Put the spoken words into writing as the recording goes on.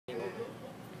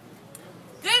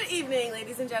evening,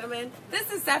 ladies and gentlemen.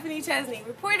 This is Stephanie Chesney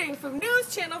reporting from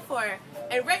News Channel 4.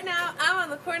 And right now, I'm on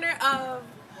the corner of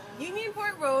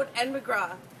Unionport Road and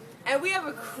McGraw. And we have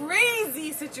a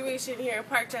crazy situation here in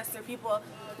Parkchester, people.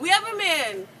 We have a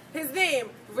man, his name,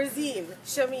 Razim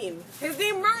Shamim. His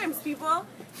name rhymes, people.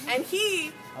 And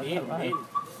he,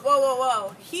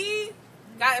 whoa. He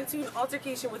got into an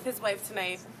altercation with his wife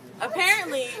tonight.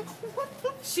 Apparently,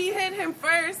 she hit him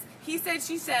first. He said,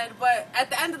 she said, but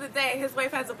at the end of the day, his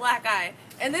wife has a black eye.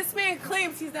 And this man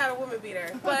claims he's not a woman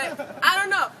beater. But I don't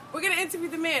know. We're going to interview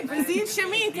the man. Razim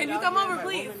Shamim, can you come over,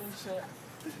 please?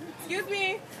 Excuse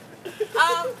me.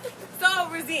 So,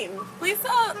 Razim, please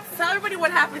tell everybody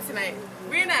what happened tonight.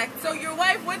 Reenact. So, your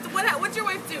wife, what's your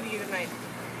wife do to you tonight?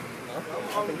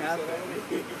 Nothing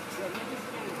happened.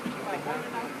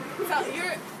 So,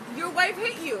 your wife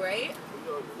hit you, right?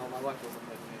 No, my wife wasn't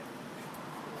hitting me.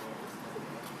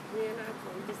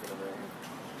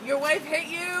 Your wife hit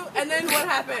you, and then what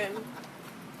happened?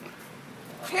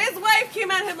 His wife came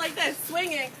at him like this,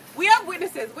 swinging. We have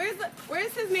witnesses.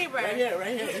 Where's his neighbor? Right here.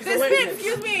 This man,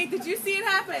 excuse me, did you see it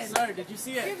happen? Sir, did you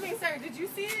see it? Excuse me, sir, did you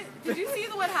see it? Did you see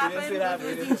what happened? see that.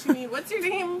 What's your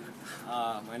name?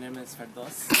 My name is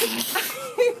Ferdos.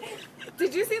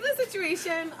 Did you see the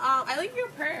situation? I like your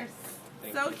purse.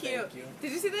 Thank So you, cute. thank you.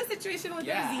 Did you see the situation with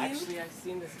Yeah, Razim? actually, I've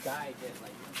seen this guy get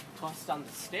tossed down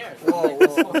the stairs. Whoa.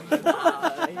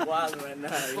 He wild right now.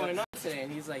 What's going on today?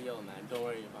 And he's like, yo, man, don't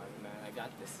worry about it, man. I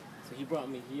got this. So he brought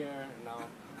me here, and now,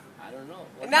 I don't know.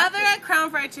 Now they're at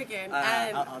Crown Fried Chicken.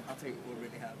 And I'll tell you what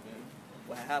really happened.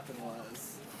 What happened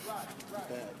was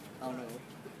that, I don't know,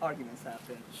 arguments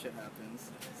happen, shit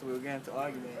happens. So we were getting into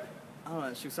argument. I don't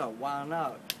know, she started wilding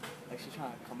out. Like she's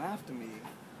trying to come after me.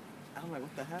 I'm like,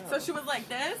 what the hell? so she was like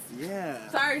this? Yeah.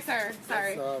 Sorry, sir.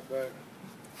 Sorry.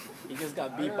 He just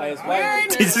got beat by his We're in wife.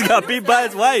 the- He just got beat by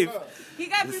his wife. He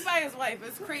got beat by his wife.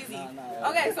 It's crazy. Nah.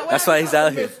 Okay, so what That's why he's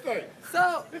out here.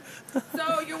 So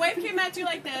your wife came at you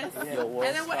like this, and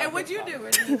then what'd you do?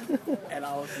 Razim? And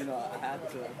I was, I had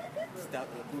to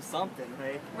do something,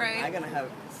 right? Right. I ain't gonna have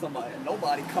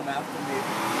nobody come after me.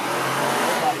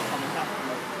 Nobody coming after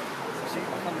me. So she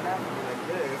coming after me like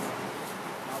this.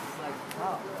 I was like,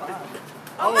 wow, wow.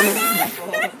 Oh my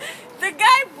God! The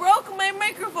guy broke my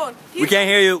microphone. We can't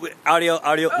hear you. Audio.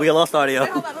 We lost audio. Wait,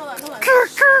 hold on.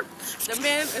 The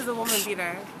man is a woman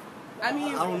beater. I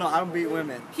mean, I don't know. I don't beat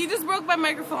women. he just broke my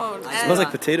microphone. It smells like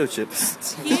potato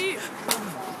chips. He